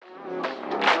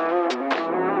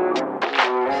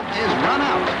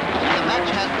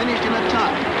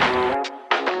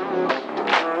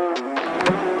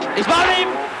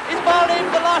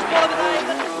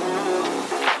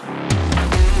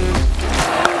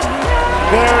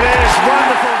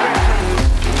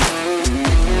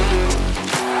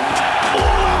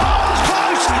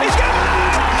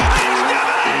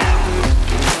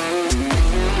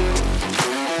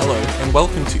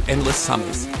Endless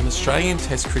Summers, an Australian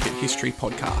Test cricket history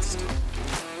podcast.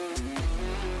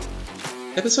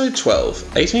 Episode 12,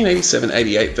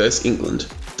 1887-88 vs England,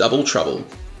 Double Trouble.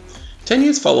 10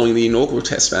 years following the inaugural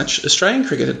Test match, Australian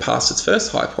cricket had passed its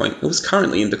first high point and was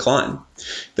currently in decline.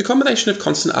 The combination of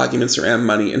constant arguments around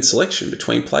money and selection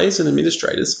between players and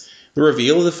administrators, the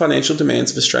reveal of the financial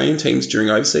demands of Australian teams during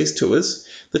overseas tours,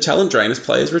 the talent drain as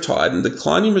players retired, and the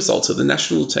declining results of the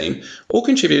national team all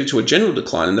contributed to a general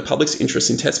decline in the public's interest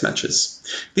in Test matches.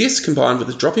 This, combined with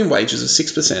a drop in wages of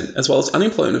 6% as well as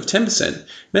unemployment of 10%,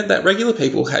 meant that regular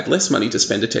people had less money to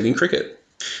spend attending cricket.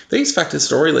 These factors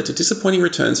had already led to disappointing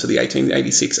returns for the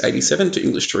 1886-87 to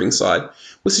English touring side,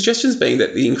 with suggestions being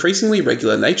that the increasingly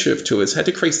regular nature of tours had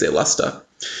decreased their lustre.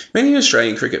 Many in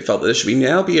Australian cricket felt that there should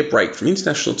now be a break from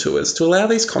international tours to allow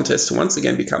these contests to once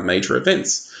again become major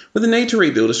events, with the need to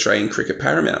rebuild Australian cricket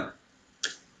paramount.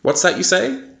 What's that, you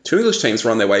say? 2 English teams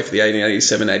were on their way for the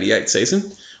 1887-88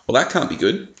 season? Well, that can't be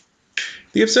good.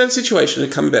 The absurd situation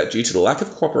had come about due to the lack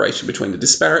of cooperation between the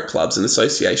disparate clubs and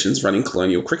associations running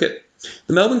colonial cricket.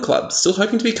 The Melbourne club, still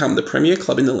hoping to become the premier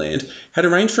club in the land, had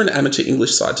arranged for an amateur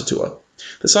English side to tour.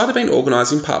 The side had been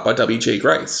organised in part by W.G.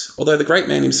 Grace, although the great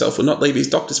man himself would not leave his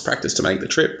doctor's practice to make the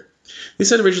trip. This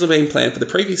had originally been planned for the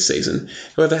previous season,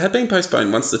 however had been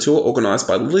postponed once the tour organised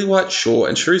by Lillywhite, Shaw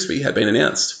and Shrewsbury had been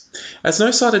announced. As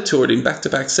no side had toured in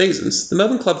back-to-back seasons, the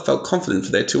Melbourne club felt confident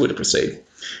for their tour to proceed.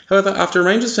 However, after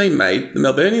arrangements being made, the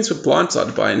Melburnians were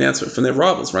blindsided by an announcement from their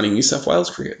rivals running New South Wales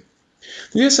cricket.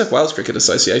 The New South Wales Cricket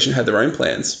Association had their own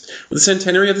plans. With the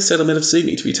centenary of the settlement of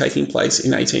Sydney to be taking place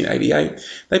in 1888,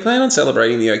 they planned on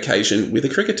celebrating the occasion with a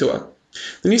cricket tour.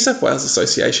 The New South Wales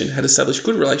Association had established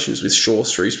good relations with Shaw,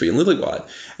 Shrewsbury and Lillywhite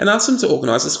and asked them to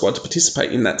organise a squad to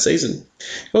participate in that season.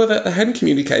 However, they hadn't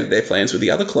communicated their plans with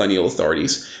the other colonial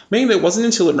authorities, meaning that it wasn't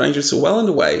until arrangements were well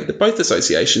underway that both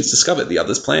associations discovered the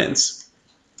others' plans.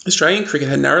 Australian cricket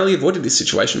had narrowly avoided this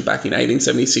situation back in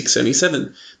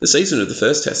 1876-77, the season of the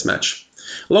first Test match.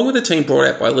 Along with the team brought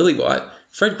out by Lillywhite,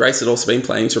 Fred Grace had also been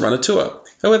planning to run a tour.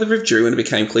 However, withdrew when it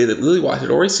became clear that Lillywhite had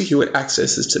already secured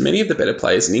access to many of the better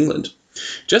players in England.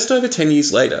 Just over 10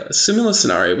 years later, a similar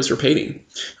scenario was repeating.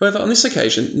 However, on this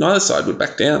occasion, neither side would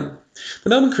back down. The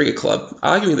Melbourne Cricket Club,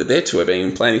 arguing that their tour had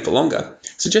been planning for longer,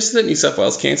 suggested that New South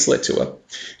Wales cancel their tour.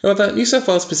 However, New South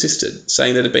Wales persisted,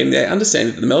 saying that it had been their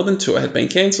understanding that the Melbourne tour had been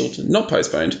cancelled, not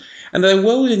postponed, and they were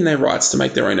well within their rights to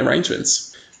make their own arrangements.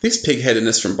 This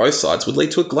pig-headedness from both sides would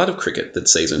lead to a glut of cricket that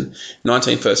season.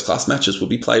 19 first-class matches would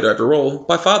be played overall,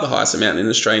 by far the highest amount in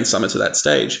an Australian summer to that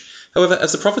stage. However,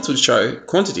 as the profits would show,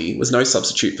 quantity was no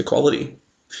substitute for quality.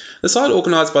 The side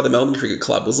organised by the Melbourne Cricket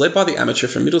Club was led by the amateur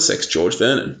from Middlesex George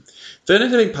Vernon. Vernon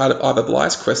had been part of Ivor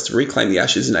Blythe's quest to reclaim the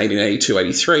Ashes in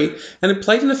 1882-83 and had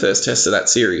played in the first test of that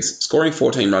series, scoring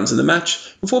 14 runs in the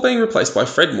match before being replaced by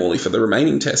Fred Morley for the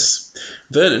remaining tests.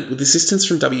 Vernon, with assistance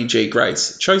from W.G.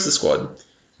 Grace, chose the squad.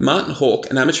 Martin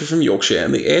Hawke, an amateur from Yorkshire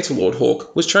and the heir to Lord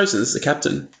Hawke, was chosen as the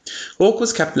captain. Hawke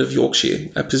was captain of Yorkshire,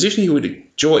 a position he would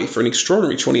enjoy for an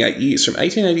extraordinary 28 years from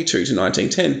 1882 to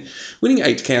 1910, winning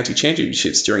 8 county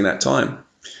championships during that time.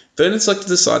 Vernon selected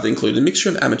a side that included a mixture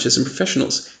of amateurs and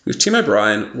professionals, with Tim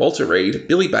O'Brien, Walter Reed,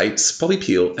 Billy Bates, Bobby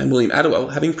Peel and William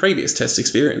Adderwell having previous Test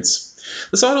experience.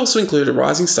 The side also included a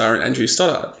rising star in Andrew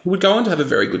Stoddart, who would go on to have a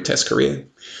very good Test career.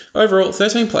 Overall,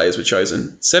 13 players were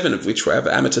chosen, 7 of which were of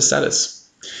amateur status.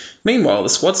 Meanwhile, the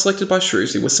squad selected by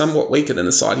Shrewsbury was somewhat weaker than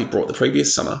the side he'd brought the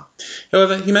previous summer.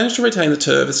 However, he managed to retain the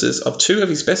services of 2 of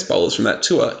his best bowlers from that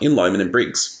tour in Lohmann and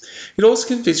Briggs. He'd also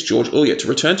convinced George Ulyett to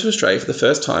return to Australia for the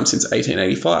first time since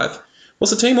 1885,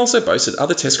 whilst the team also boasted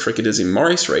other Test cricketers in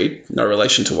Maurice Reid, no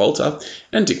relation to Walter,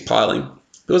 and Dick Piling.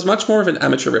 There was much more of an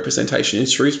amateur representation in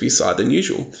Shrewsbury's side than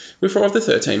usual, with 4 of the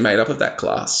 13 made up of that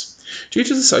class. Due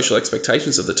to the social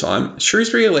expectations of the time,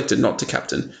 Shrewsbury elected not to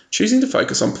captain, choosing to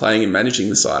focus on playing and managing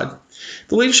the side.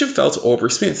 The leadership fell to Aubrey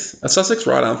Smith, a Sussex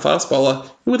right-arm fast bowler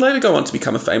who would later go on to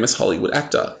become a famous Hollywood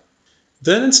actor.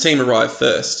 Vernon's team arrived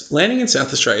first, landing in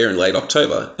South Australia in late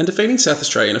October and defeating South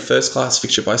Australia in a first-class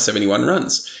fixture by 71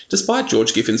 runs, despite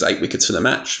George Giffin's 8 wickets for the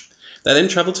match. They then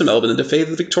travelled to Melbourne and defeated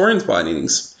the Victorians by an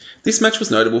innings. This match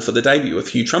was notable for the debut of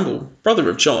Hugh Trumbull, brother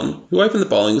of John, who opened the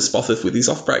bowling with Spofforth with his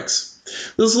off-breaks.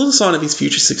 There was little sign of his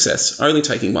future success, only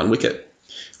taking 1 wicket.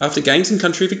 After games in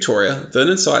country Victoria,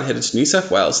 Vernon's side headed to New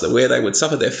South Wales where they would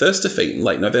suffer their first defeat in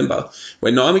late November,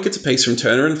 where 9 wickets apiece from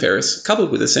Turner and Ferris, coupled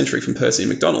with a century from Percy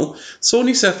and McDonald, saw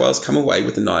New South Wales come away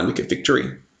with a 9-wicket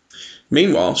victory.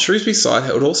 Meanwhile, Shrewsbury's side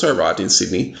had also arrived in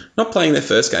Sydney, not playing their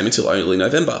first game until early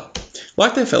November.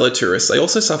 Like their fellow tourists, they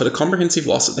also suffered a comprehensive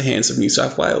loss at the hands of New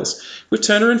South Wales, with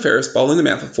Turner and Ferris bowling them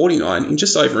out for 49 in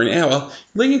just over an hour,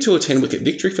 leading to a 10-wicket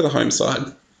victory for the home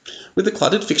side. With the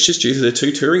cluttered fixtures due to the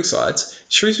two touring sides,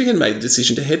 Shrewsbury had made the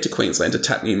decision to head to Queensland to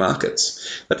tap new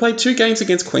markets. They played 2 games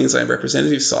against Queensland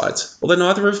representative sides, although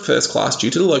neither were first class due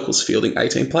to the locals fielding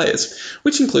 18 players,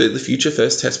 which included the future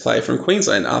first Test player from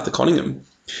Queensland, Arthur Conyngham.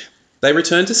 They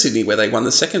returned to Sydney where they won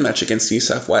the second match against New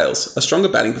South Wales, a stronger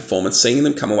batting performance seeing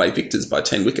them come away victors by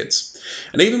 10 wickets.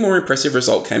 An even more impressive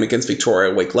result came against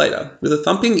Victoria a week later, with a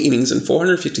thumping innings and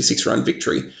 456-run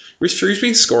victory, with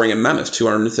Shrewsbury scoring a mammoth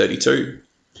 232.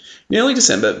 In early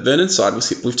December, Vernon's side was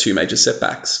hit with 2 major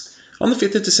setbacks. On the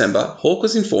 5th of December, Hawke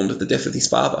was informed of the death of his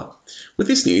father. With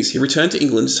this news, he returned to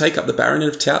England to take up the Baronet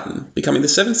of Towton, becoming the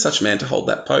 7th such man to hold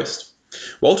that post.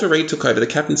 Walter Reid took over the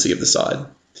captaincy of the side.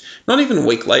 Not even a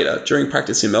week later, during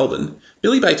practice in Melbourne,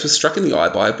 Billy Bates was struck in the eye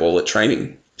by a ball at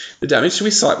training. The damage to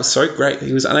his sight was so great that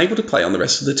he was unable to play on the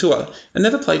rest of the tour and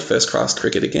never played first-class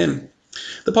cricket again.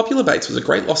 The popular Bates was a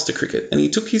great loss to cricket, and he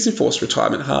took his enforced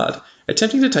retirement hard,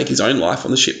 attempting to take his own life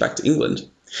on the ship back to England.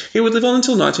 He would live on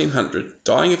until 1900,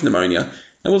 dying of pneumonia,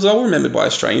 and was well remembered by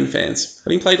Australian fans,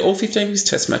 having played all 15 of his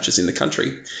Test matches in the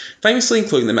country, famously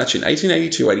including the match in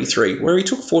 1882-83 where he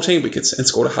took 14 wickets and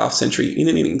scored a half-century in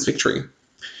an innings victory.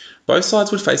 Both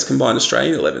sides would face combined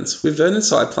Australian 11s, with Vernon's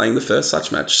side playing the first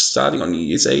such match starting on New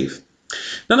Year's Eve.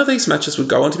 None of these matches would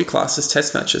go on to be classed as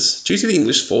Test matches, due to the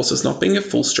English forces not being at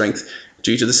full strength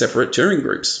due to the separate touring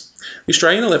groups. The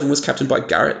Australian 11 was captained by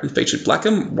Garrett and featured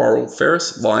Blackham, Worrell,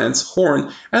 Ferris, Lyons,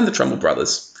 Horan and the Trumbull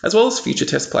brothers, as well as future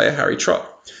Test player Harry Trott,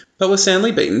 but were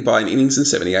soundly beaten by an innings and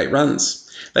 78 runs.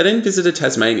 They then visited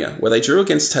Tasmania, where they drew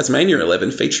against Tasmania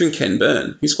 11 featuring Ken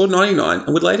Byrne, who scored 99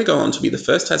 and would later go on to be the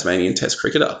first Tasmanian Test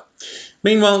cricketer.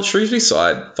 Meanwhile, Shrewsbury's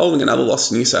side, following another loss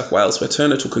to New South Wales where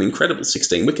Turner took an incredible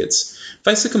 16 wickets,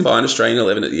 faced a combined Australian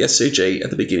 11 at the SCG at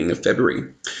the beginning of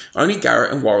February. Only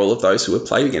Garrett and Worrell of those who had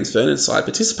played against Vernon's side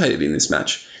participated in this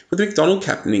match, with McDonald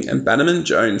captaining and Bannerman,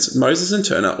 Jones, Moses and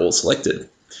Turner all selected.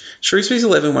 Shrewsbury's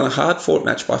 11 won a hard-fought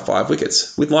match by 5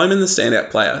 wickets, with Lohman the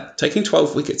standout player, taking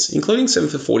 12 wickets, including 7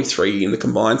 for 43 in the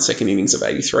combined second innings of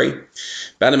 83.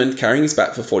 Bannerman carrying his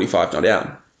bat for 45 not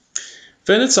out.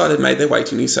 Vernon's side had made their way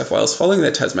to New South Wales following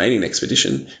their Tasmanian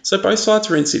expedition, so both sides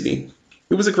were in Sydney.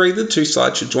 It was agreed that the two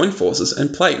sides should join forces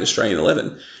and play in Australian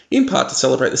 11, in part to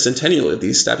celebrate the centennial of the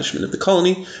establishment of the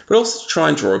colony, but also to try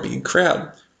and draw a big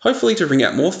crowd, hopefully to wring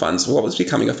out more funds for what was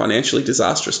becoming a financially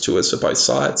disastrous tour for both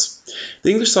sides.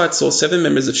 The English side saw 7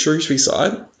 members of Shrewsbury's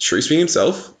side, Shrewsbury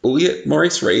himself, Ulliott,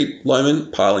 Maurice Reid,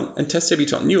 Lohman, Piling and Test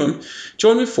debutant Newham,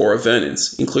 joined with 4 of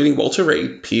Vernon's, including Walter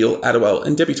Reid, Peel, Adderwell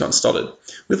and debutant Stoddard,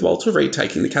 with Walter Reid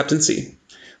taking the captaincy.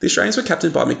 The Australians were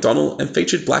captained by McDonald and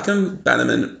featured Blackham,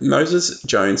 Bannerman, Moses,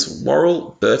 Jones,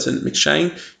 Worrell, Burton,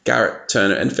 McShane, Garrett,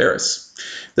 Turner and Ferris.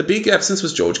 The big absence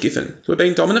was George Giffen, who had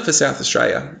been dominant for South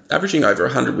Australia, averaging over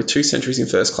 100 with 2 centuries in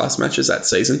first-class matches that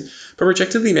season, but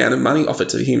rejected the amount of money offered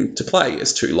to him to play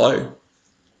as too low.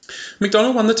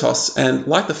 McDonald won the toss and,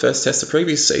 like the first Test the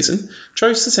previous season,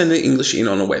 chose to send the English in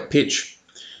on a wet pitch.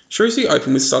 Shrewsbury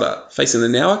opened with Stoddart, facing the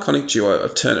now iconic duo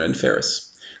of Turner and Ferris.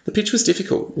 The pitch was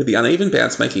difficult, with the uneven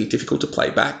bounce making it difficult to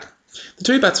play back. The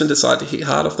two batsmen decided to hit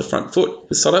hard off the front foot,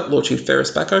 with Stoddart launching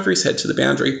Ferris back over his head to the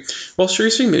boundary, while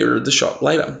Shrewsbury mirrored the shot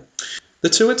later. The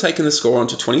two had taken the score on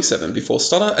to 27 before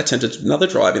Stoddart attempted another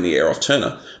drive in the air off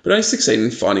Turner, but only succeeded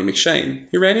in finding McShane,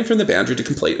 who ran in from the boundary to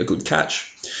complete a good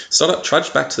catch. Stoddart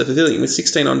trudged back to the pavilion with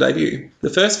 16 on debut, the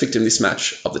first victim this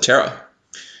match of the Terror.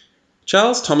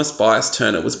 Charles Thomas Bias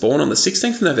Turner was born on the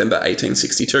 16th of November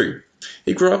 1862.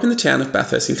 He grew up in the town of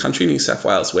Bathurst in country New South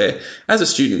Wales where, as a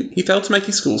student, he failed to make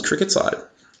his school's cricket side.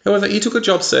 However, he took a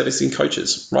job servicing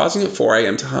coaches, rising at 4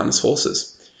 a.m. to harness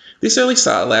horses. This early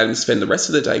start allowed him to spend the rest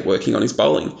of the day working on his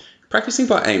bowling, practicing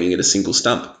by aiming at a single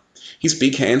stump. His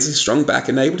big hands and strong back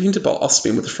enabled him to bowl off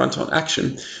spin with a front-on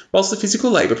action, whilst the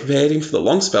physical labour prepared him for the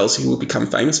long spells he would become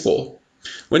famous for.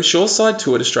 When Shaw's side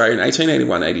toured Australia in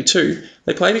 1881-82,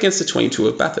 they played against the 22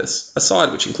 of Bathurst, a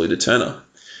side which included Turner.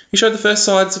 He showed the first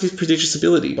signs of his prodigious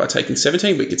ability by taking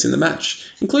 17 wickets in the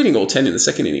match, including all 10 in the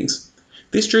second innings.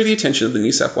 This drew the attention of the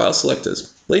New South Wales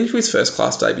selectors, leading to his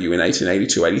first-class debut in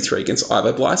 1882-83 against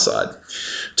Ivo Bligh's side.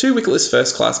 2 wicketless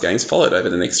first-class games followed over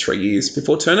the next 3 years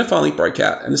before Turner finally broke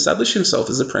out and established himself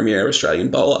as a premier Australian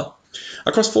bowler.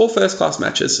 Across 4 first-class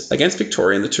matches against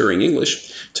Victoria and the touring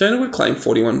English, Turner would claim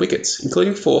 41 wickets,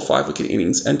 including 4 5-wicket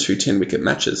innings and 2 10-wicket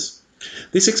matches.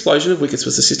 This explosion of wickets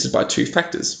was assisted by 2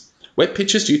 factors: wet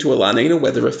pitches due to a La Nina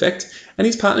weather effect, and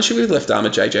his partnership with left-armer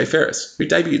JJ Ferris, who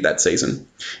debuted that season.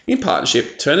 In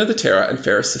partnership, Turner the Terror and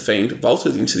Ferris the Fiend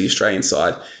vaulted into the Australian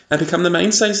side and become the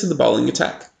mainstays of the bowling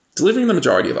attack, delivering the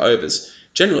majority of overs,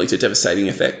 generally to devastating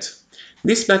effect.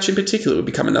 This match in particular would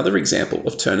become another example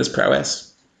of Turner's prowess.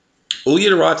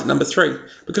 Elliott arrived at number 3,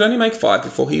 but could only make 5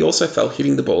 before he also fell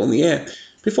hitting the ball in the air,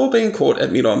 before being caught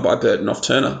at mid-on by Burton off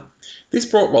Turner. This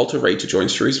brought Walter Reid to join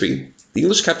Shrewsbury. The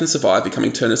English captain survived,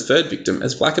 becoming Turner's third victim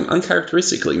as Blackham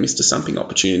uncharacteristically missed a stumping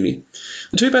opportunity.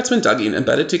 The two batsmen dug in and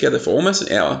batted together for almost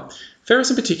an hour. Ferris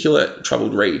in particular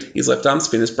troubled Reid, his left-arm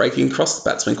spinners breaking across the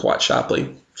batsman quite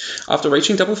sharply. After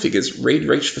reaching double figures, Reid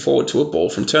reached forward to a ball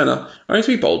from Turner, only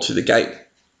to be bowled to the gate.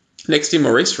 Next in,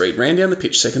 Maurice Reid ran down the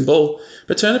pitch second ball,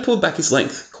 but Turner pulled back his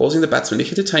length, causing the batsman to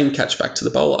hit a tame catch back to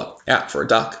the bowler, out for a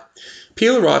duck.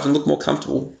 Peel arrived and looked more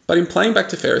comfortable, but in playing back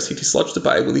to Ferris, he dislodged the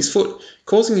bail with his foot,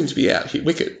 causing him to be out hit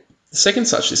wicket, the second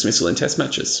such dismissal in Test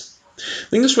matches.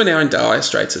 The English were now in dire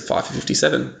straits at 5 for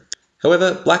 57.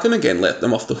 However, Blackham again let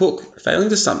them off the hook, failing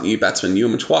to stump new batsman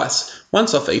Newham twice,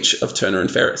 once off each of Turner and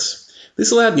Ferris.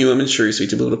 This allowed Newham and Shrewsbury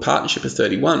to build a partnership of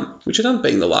 31, which had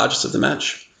been the largest of the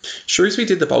match. Shrewsbury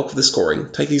did the bulk of the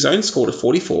scoring, taking his own score to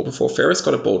 44 before Ferris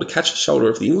got a ball to catch the shoulder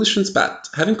of the Englishman's bat,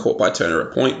 having caught by Turner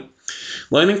at point.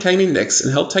 Lohman came in next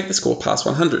and helped take the score past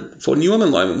 100, before Newham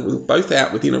and Lohman were both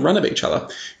out within a run of each other,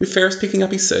 with Ferris picking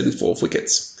up his third and fourth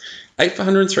wickets. 8 for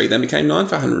 103 then became 9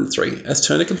 for 103, as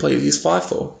Turner completed his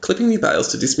 5-4, clipping the bails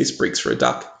to dismiss Briggs for a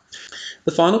duck.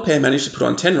 The final pair managed to put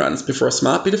on 10 runs before a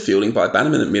smart bit of fielding by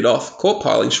Bannerman at mid-off caught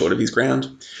piling short of his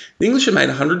ground. The English had made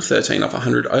 113 off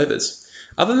 100 overs.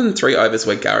 Other than 3 overs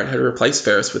where Garrett had replaced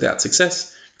Ferris without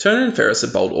success, Turner and Ferris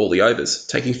had bowled all the overs,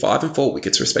 taking 5 and 4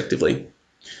 wickets respectively.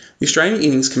 The Australian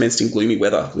innings commenced in gloomy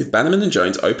weather, with Bannerman and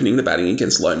Jones opening the batting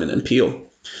against Lohman and Peel.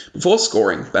 Before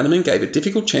scoring, Bannerman gave a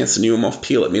difficult chance to Newham off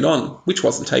Peel at mid-on, which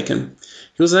wasn't taken.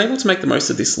 He was unable to make the most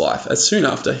of this life, as soon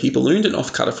after he ballooned an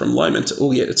off-cutter from Lohman to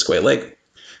Elliott at square leg.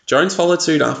 Jones followed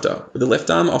suit after, with the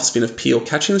left-arm off-spin of Peel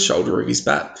catching the shoulder of his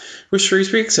bat, with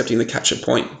Shrewsbury accepting the catch at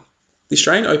point. The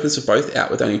Australian opens were both out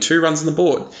with only 2 runs on the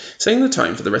board, setting the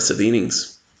tone for the rest of the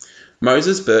innings.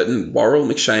 Moses, Burton, Worrell,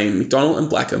 McShane, McDonald and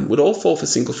Blackham would all fall for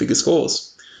single-figure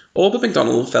scores. All but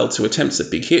McDonald fell to attempts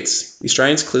at big hits, the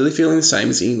Australians clearly feeling the same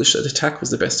as the English that attack was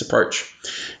the best approach.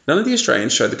 None of the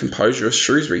Australians showed the composure of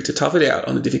Shrewsbury to tough it out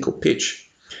on a difficult pitch.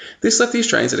 This left the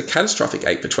Australians at a catastrophic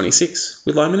 8 for 26,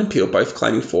 with Lohman and Peel both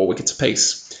claiming 4 wickets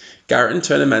apiece. Garrett and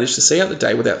Turner managed to see out the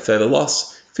day without further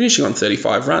loss, finishing on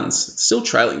 35 runs, still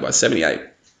trailing by 78.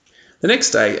 The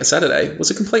next day, a Saturday, was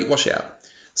a complete washout.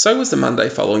 So was the Monday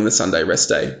following the Sunday rest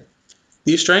day.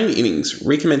 The Australian innings,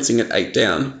 recommencing at 8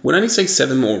 down, would only see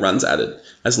 7 more runs added,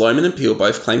 as Lohman and Peel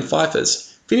both claimed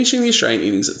fifers, finishing the Australian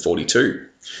innings at 42.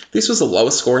 This was the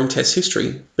lowest score in Test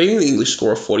history, beating the English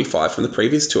score of 45 from the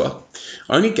previous tour.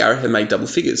 Only Garrett had made double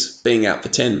figures, being out for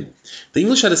 10. The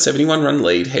English had a 71-run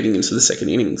lead heading into the second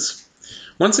innings.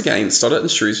 Once again, Stoddart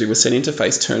and Shrewsbury were sent in to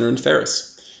face Turner and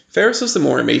Ferris. Ferris was the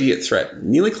more immediate threat,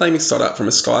 nearly claiming Stoddart from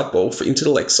a skied ball for into the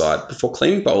leg side before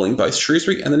cleaning bowling both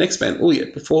Shrewsbury and the next man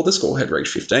Elliott before the score had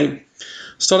reached 15.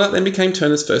 Stoddart then became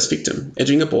Turner's first victim,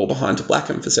 edging a ball behind to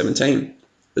Blackham for 17.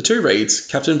 The two Reids,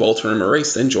 Captain Walter and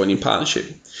Maurice, then joined in partnership.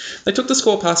 They took the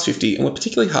score past 50 and were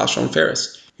particularly harsh on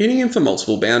Ferris, hitting him for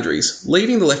multiple boundaries,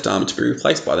 leaving the left arm to be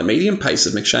replaced by the medium pace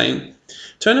of McShane.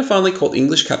 Turner finally caught the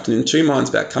English captain in 2 minds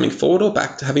about coming forward or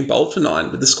back to having bowled for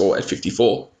 9 with the score at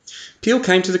 54. Peel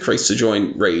came to the crease to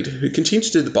join Reid, who continued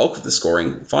to do the bulk of the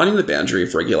scoring, finding the boundary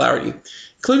of regularity,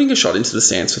 including a shot into the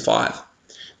stands for 5.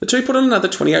 The two put on another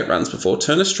 28 runs before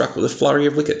Turner struck with a flurry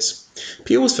of wickets.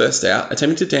 Peel was first out,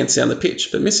 attempting to dance down the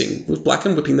pitch, but missing, with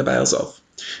Blackham whipping the bails off.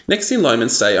 Next in,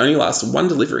 Lohman's stay only lasted 1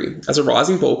 delivery, as a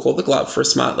rising ball caught the glove for a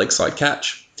smart leg side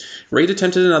catch. Reid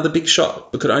attempted another big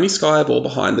shot, but could only sky a ball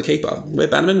behind the keeper, where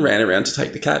Bannerman ran around to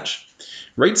take the catch.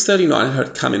 Reid's 39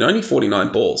 had come in only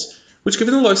 49 balls, which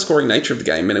given the low-scoring nature of the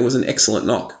game meant it was an excellent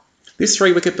knock. This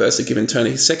 3-wicket burst had given Turner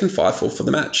his second 5-4 for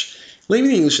the match,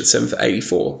 leaving the English at 7 for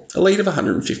 84, a lead of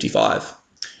 155.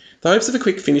 The hopes of a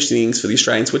quick finish in the innings for the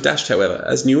Australians were dashed, however,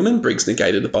 as Newham and Briggs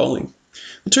negated the bowling.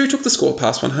 The two took the score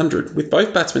past 100, with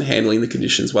both batsmen handling the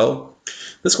conditions well.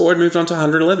 The score had moved on to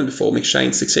 111 before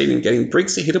McShane succeeded in getting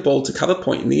Briggs to hit a ball to cover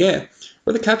point in the air,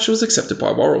 where the catch was accepted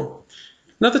by Worrell.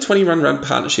 Another 20-run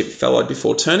partnership followed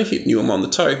before Turner hit Newham on the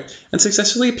toe and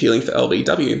successfully appealing for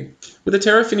LBW, with the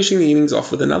Terror finishing the innings off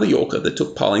with another Yorker that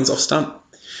took Pilings off stump.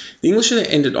 The English had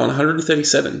ended on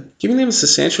 137, giving them a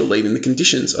substantial lead in the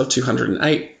conditions of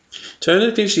 208.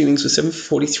 Turner finished the innings with 7 for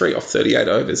 43 off 38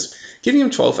 overs, giving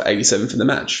him 12 for 87 for the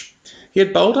match. He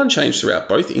had bowled unchanged throughout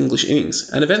both English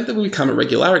innings, an event that would become a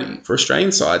regularity for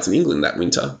Australian sides in England that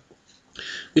winter.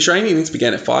 The Australian innings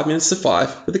began at 5 minutes to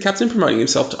 5, with the captain promoting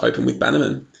himself to open with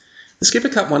Bannerman. The skipper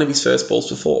cut one of his first balls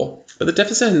for 4, but the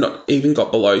deficit had not even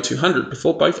got below 200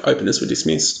 before both openers were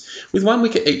dismissed, with 1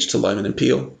 wicket each to Lohman and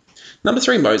Peel. Number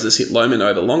 3 Moses hit Lohmann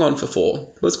over long on for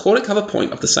 4, but was caught at cover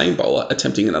point of the same bowler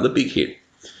attempting another big hit.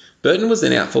 Burton was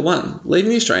then out for 1,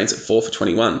 leaving the Australians at 4 for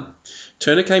 21.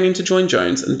 Turner came in to join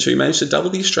Jones and the two managed to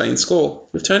double the Australian score,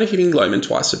 with Turner hitting Lohmann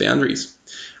twice for boundaries.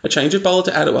 A change of bowler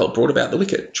to Adderwell brought about the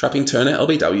wicket, trapping Turner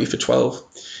LBW for 12.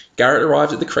 Garrett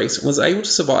arrived at the crease and was able to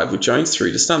survive with Jones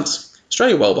through to stumps,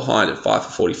 Australia well behind at 5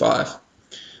 for 45.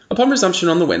 Upon resumption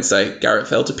on the Wednesday, Garrett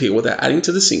failed to peel without adding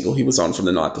to the single he was on from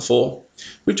the night before,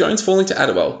 with Jones falling to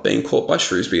Adderwell being caught by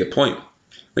Shrewsbury at point.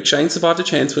 McShane survived a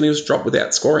chance when he was dropped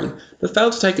without scoring, but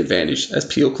failed to take advantage as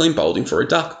Peel clean bowled him for a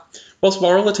duck, whilst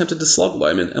Worrell attempted to slog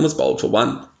Lohmann and was bowled for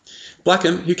 1.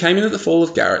 Blackham, who came in at the fall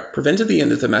of Garrett, prevented the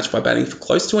end of the match by batting for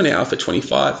close to an hour for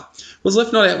 25, was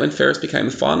left not out when Ferris became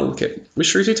the final wicket, with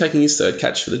Shrewsbury taking his third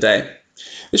catch for the day.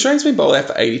 The Australians been bowled out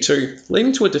for 82,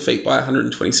 leading to a defeat by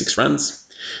 126 runs.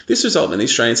 This result meant the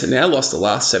Australians had now lost the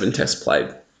last 7 tests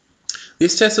played.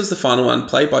 This test was the final one,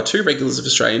 played by 2 regulars of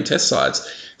Australian test sides,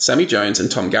 Sammy Jones and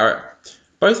Tom Garrett.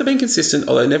 Both have been consistent,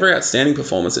 although never outstanding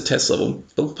performers at test level,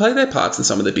 but will play their parts in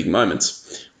some of the big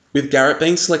moments, with Garrett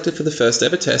being selected for the first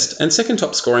ever test and second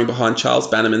top scoring behind Charles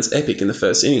Bannerman's epic in the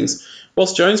first innings,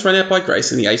 whilst Jones' run out by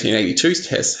grace in the 1882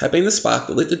 test had been the spark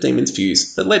that lit the Demons'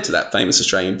 fuse that led to that famous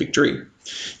Australian victory.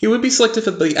 He would be selected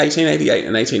for the 1888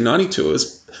 and 1890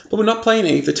 tours, but would not play in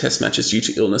any of the test matches due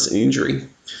to illness and injury.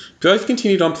 Both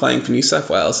continued on playing for New South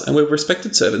Wales and were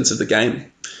respected servants of the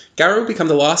game. Garrett would become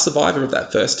the last survivor of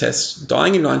that first test,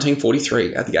 dying in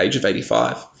 1943 at the age of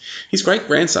 85. His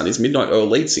great-grandson is Midnight Oil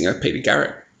lead singer Peter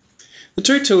Garrett. The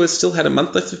 2 tours still had a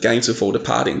month left of games before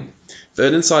departing.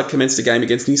 Verdon's side commenced a game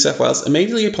against New South Wales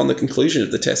immediately upon the conclusion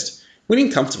of the test,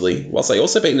 winning comfortably, whilst they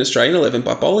also beat an Australian 11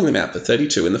 by bowling them out for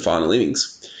 32 in the final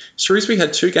innings. Shrewsbury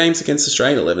had 2 games against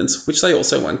Australian 11s, which they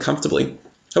also won comfortably.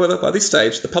 However, by this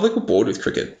stage, the public were bored with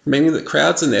cricket, meaning that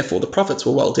crowds and therefore the profits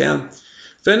were well down.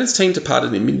 Vernon's team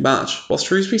departed in mid-March, while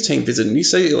Shrewsbury's team visited New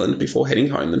Zealand before heading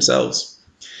home themselves.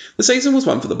 The season was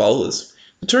one for the bowlers.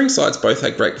 The touring sides both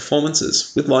had great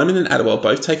performances, with Lohmann and Adderwell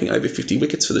both taking over 50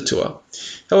 wickets for the tour.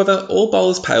 However, all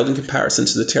bowlers paled in comparison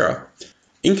to the terror.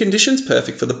 In conditions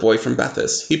perfect for the boy from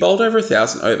Bathurst, he bowled over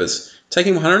 1,000 overs,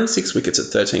 taking 106 wickets at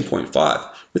 13.5,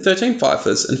 with 13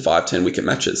 fifers and 5 10-wicket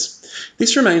matches.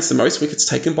 This remains the most wickets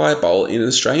taken by a bowler in an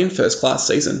Australian first-class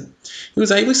season. He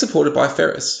was ably supported by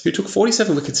Ferris, who took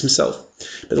 47 wickets himself,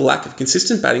 but the lack of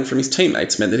consistent batting from his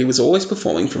teammates meant that he was always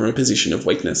performing from a position of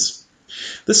weakness.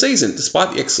 The season,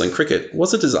 despite the excellent cricket,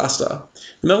 was a disaster.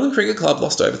 The Melbourne Cricket Club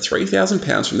lost over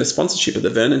 £3,000 from their sponsorship of the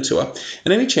Vernon Tour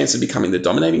and any chance of becoming the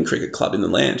dominating cricket club in the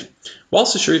land,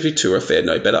 whilst the Shrewsbury Tour fared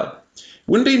no better. It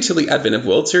wouldn't be until the advent of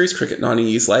World Series cricket 90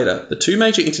 years later that 2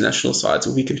 major international sides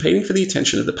will be competing for the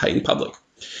attention of the paying public.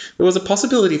 There was a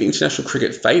possibility of international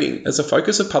cricket fading as a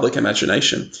focus of public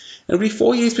imagination, and it would be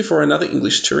 4 years before another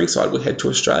English touring side would head to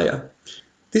Australia.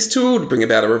 This tour would bring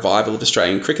about a revival of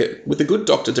Australian cricket, with a good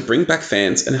doctor to bring back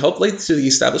fans and help lead to the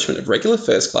establishment of regular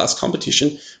first-class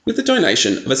competition with the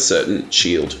donation of a certain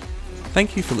shield.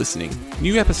 Thank you for listening.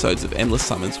 New episodes of Endless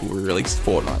Summons will be released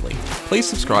fortnightly. Please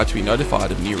subscribe to be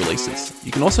notified of new releases.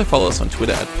 You can also follow us on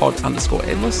Twitter at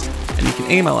pod_endless, and you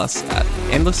can email us at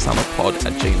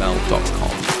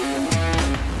endlesssummerpod@gmail.com.